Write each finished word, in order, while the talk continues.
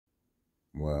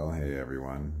Well, hey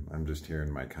everyone. I'm just here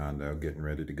in my condo getting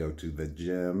ready to go to the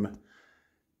gym.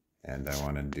 And I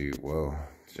want to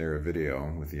share a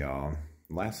video with y'all.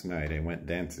 Last night I went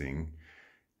dancing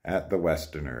at the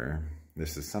Westerner.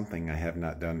 This is something I have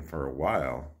not done for a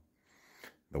while.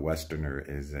 The Westerner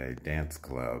is a dance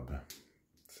club.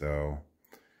 So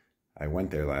I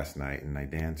went there last night and I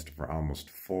danced for almost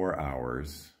 4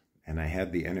 hours. And I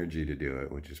had the energy to do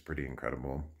it, which is pretty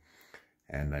incredible.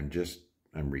 And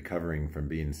I'm recovering from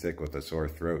being sick with a sore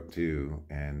throat too,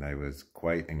 and I was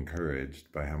quite encouraged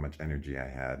by how much energy I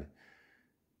had.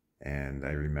 And I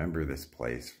remember this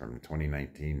place from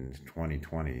 2019 to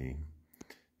 2020.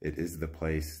 It is the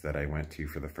place that I went to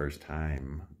for the first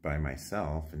time by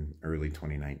myself in early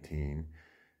 2019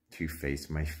 to face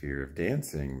my fear of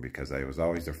dancing, because I was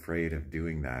always afraid of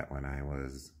doing that when I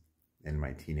was in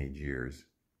my teenage years.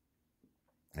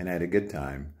 And I had a good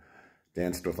time.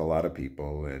 Danced with a lot of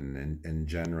people, and in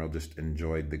general just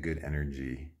enjoyed the good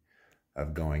energy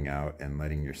of going out and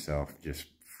letting yourself just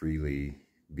freely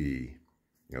be.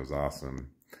 It was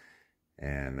awesome.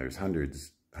 And there's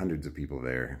hundreds of people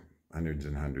there, hundreds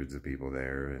and hundreds of people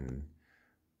there, and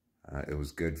it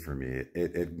was good for me.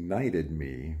 It ignited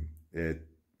me. It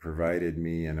provided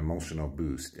me an emotional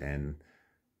boost, and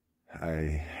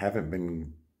I haven't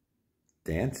been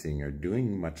dancing or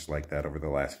doing much like that over the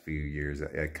last few years.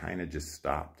 I kind of just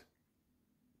stopped.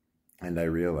 And I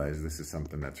realized this is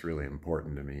something that's really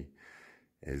important to me,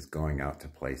 is going out to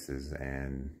places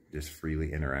and just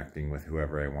freely interacting with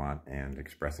whoever I want and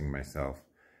expressing myself.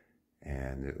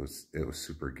 And it was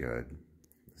super good.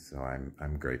 So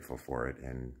I'm grateful for it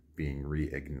and being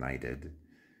reignited.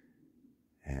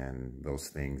 And those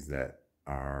things that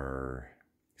are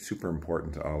super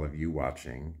important to all of you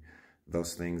watching,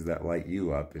 those things that light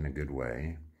you up in a good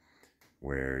way,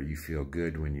 where you feel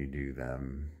good when you do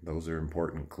them, those are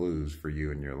important clues for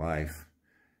you in your life.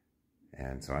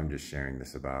 And so I'm just sharing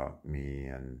this about me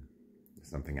and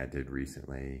something I did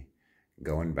recently,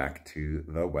 going back to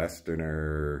the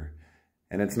Westerner.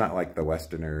 And it's not like the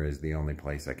Westerner is the only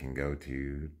place I can go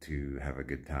to have a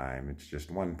good time. It's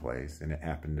just one place, and it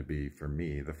happened to be, for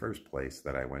me, the first place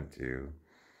that I went to.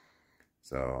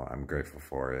 So I'm grateful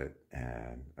for it,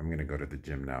 and I'm going to go to the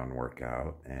gym now and work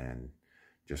out, and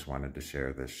just wanted to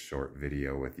share this short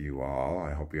video with you all.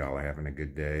 I hope you all are having a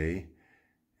good day,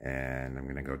 and I'm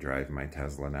going to go drive my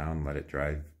Tesla now and let it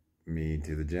drive me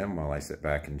to the gym while I sit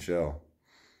back and chill.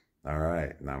 All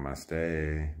right,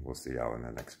 namaste. We'll see y'all in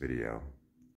the next video.